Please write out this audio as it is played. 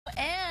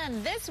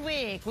And this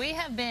week, we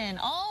have been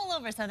all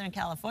over Southern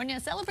California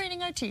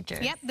celebrating our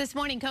teachers. Yep, this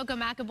morning, Koco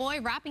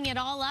McAboy wrapping it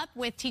all up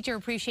with Teacher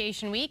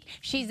Appreciation Week.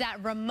 She's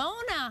at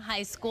Ramona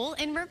High School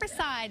in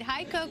Riverside.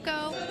 Hi,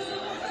 Koco.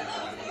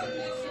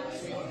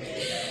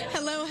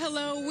 Hello,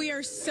 hello. We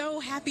are so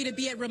happy to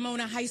be at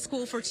Ramona High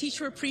School for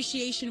Teacher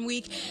Appreciation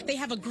Week. They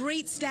have a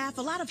great staff,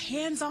 a lot of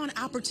hands-on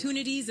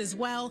opportunities as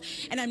well.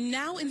 And I'm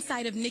now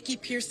inside of Nikki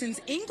Pearson's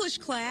English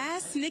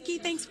class. Nikki,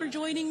 thanks for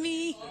joining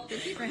me.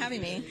 Thank you for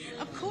having me.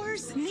 Of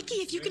course. Nikki,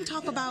 if you can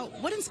talk about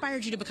what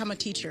inspired you to become a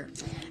teacher.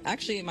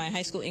 Actually, my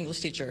high school English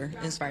teacher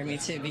inspired me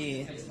to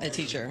be a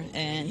teacher,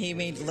 and he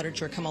made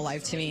literature come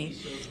alive to me.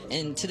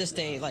 And to this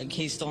day, like,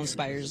 he still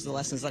inspires the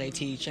lessons that I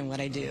teach and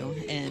what I do.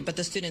 But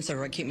the students are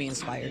what keep me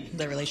inspired.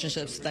 The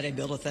relationships that I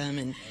build with them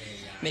and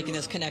making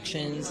those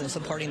connections and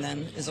supporting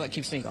them is what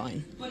keeps me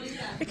going.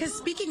 Because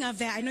speaking of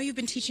that, I know you've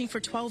been teaching for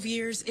 12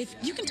 years. If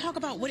you can talk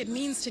about what it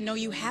means to know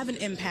you have an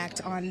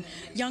impact on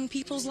young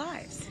people's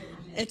lives.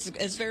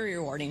 It's very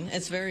rewarding.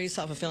 It's very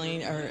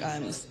self-fulfilling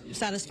or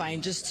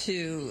satisfying just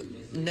to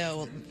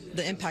know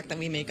the impact that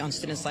we make on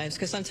students' lives.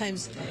 Because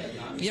sometimes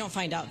you don't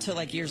find out till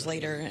like years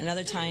later, and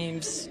other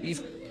times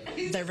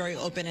they're very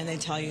open and they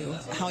tell you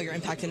how you're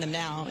impacting them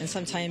now. And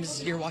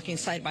sometimes you're walking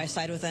side by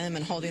side with them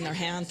and holding their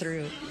hand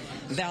through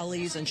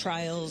valleys and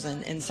trials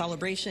and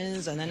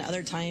celebrations. And then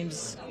other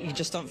times you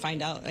just don't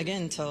find out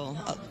again until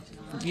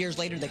years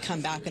later they come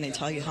back and they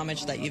tell you how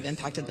much that you've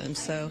impacted them.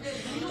 So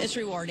it's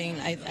rewarding.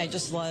 I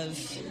just love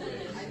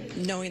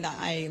knowing that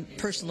I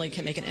personally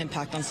can make an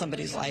impact on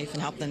somebody's life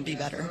and help them be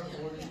better.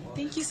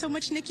 Thank you so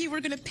much, Nikki.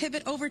 We're going to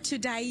pivot over to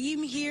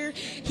Daim here.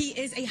 He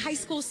is a high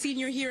school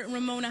senior here at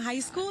Ramona High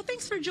School.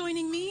 Thanks for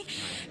joining me.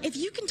 If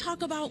you can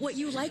talk about what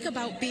you like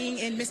about being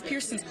in Miss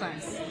Pearson's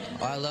class.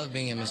 Oh, I love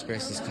being in Miss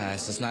Pearson's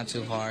class. It's not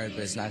too hard,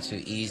 but it's not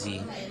too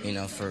easy, you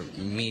know, for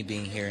me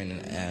being here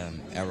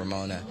at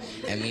Ramona.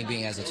 And me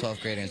being as a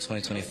 12th grader in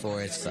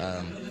 2024,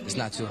 it's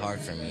not too hard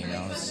for me, you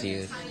know.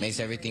 It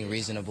makes everything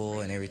reasonable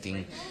and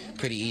everything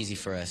pretty easy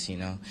for us, you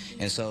know.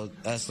 And so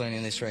us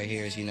learning this right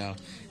here is, you know,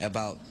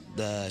 about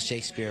the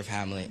Shakespeare of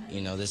Hamlet.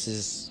 You know, this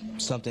is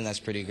something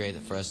that's pretty great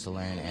for us to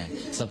learn and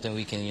something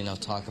we can, you know,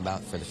 talk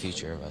about for the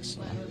future of us.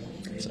 You know?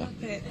 So.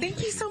 Thank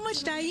you so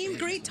much, Daim.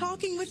 Great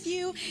talking with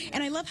you.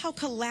 And I love how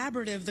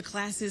collaborative the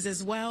class is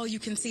as well. You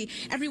can see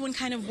everyone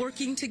kind of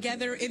working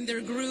together in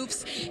their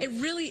groups. It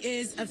really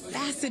is a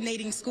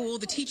fascinating school.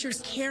 The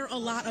teachers care a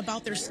lot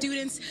about their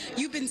students.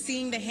 You've been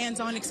seeing the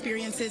hands-on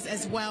experiences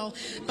as well,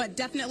 but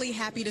definitely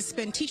happy to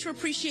spend Teacher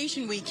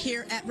Appreciation Week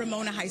here at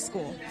Ramona High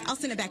School. I'll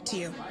send it back to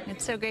you.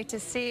 It's so great to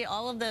see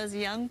all of those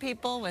young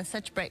people with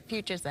such bright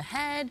futures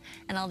ahead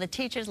and all the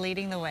teachers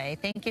leading the way.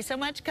 Thank you so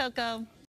much, Koco.